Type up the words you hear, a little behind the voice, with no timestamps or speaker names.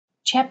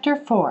Chapter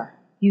 4.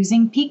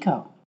 Using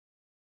Pico.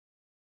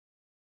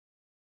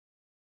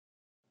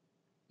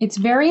 It's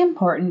very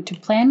important to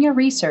plan your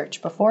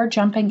research before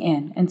jumping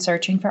in and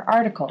searching for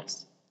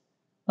articles.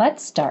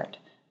 Let's start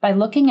by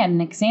looking at an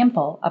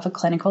example of a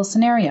clinical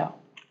scenario.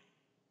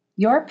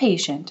 Your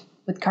patient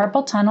with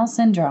carpal tunnel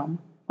syndrome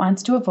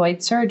wants to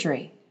avoid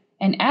surgery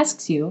and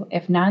asks you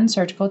if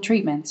non-surgical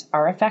treatments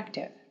are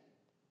effective.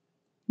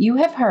 You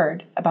have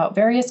heard about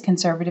various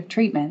conservative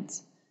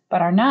treatments,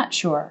 but are not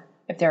sure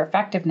if their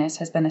effectiveness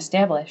has been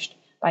established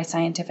by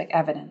scientific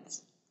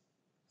evidence.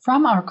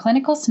 From our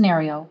clinical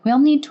scenario, we'll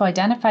need to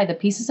identify the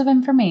pieces of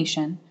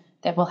information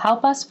that will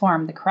help us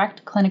form the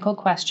correct clinical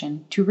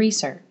question to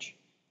research.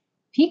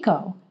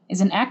 Pico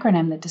is an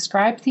acronym that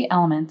describes the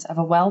elements of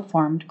a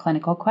well-formed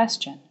clinical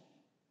question.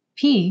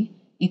 P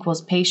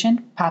equals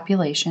patient,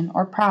 population,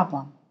 or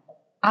problem.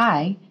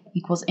 I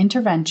equals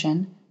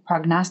intervention,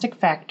 prognostic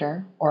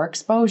factor, or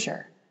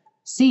exposure.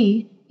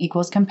 C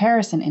equals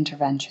comparison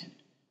intervention.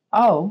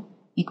 O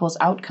equals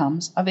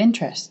outcomes of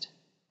interest.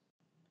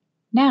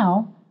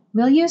 Now,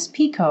 we'll use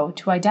Pico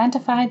to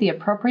identify the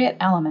appropriate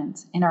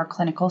elements in our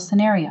clinical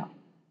scenario,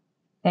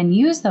 then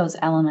use those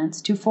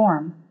elements to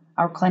form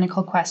our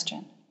clinical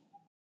question.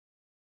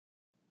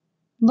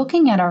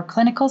 Looking at our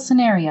clinical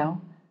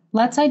scenario,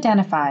 let's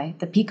identify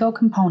the Pico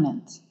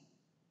components.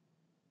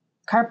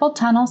 Carpal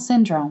tunnel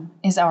syndrome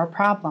is our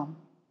problem.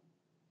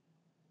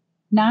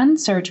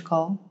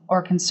 Non-surgical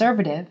or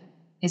conservative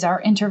is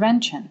our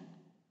intervention.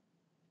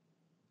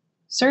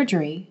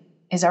 Surgery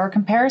is our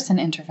comparison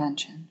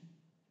intervention.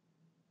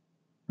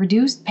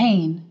 Reduced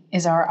pain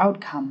is our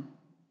outcome.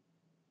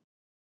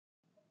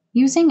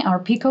 Using our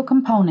Pico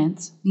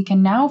components, we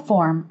can now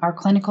form our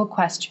clinical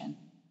question.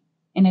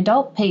 In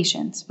adult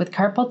patients with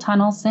carpal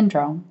tunnel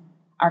syndrome,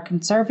 are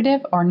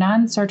conservative or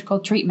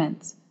non-surgical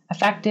treatments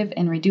effective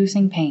in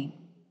reducing pain?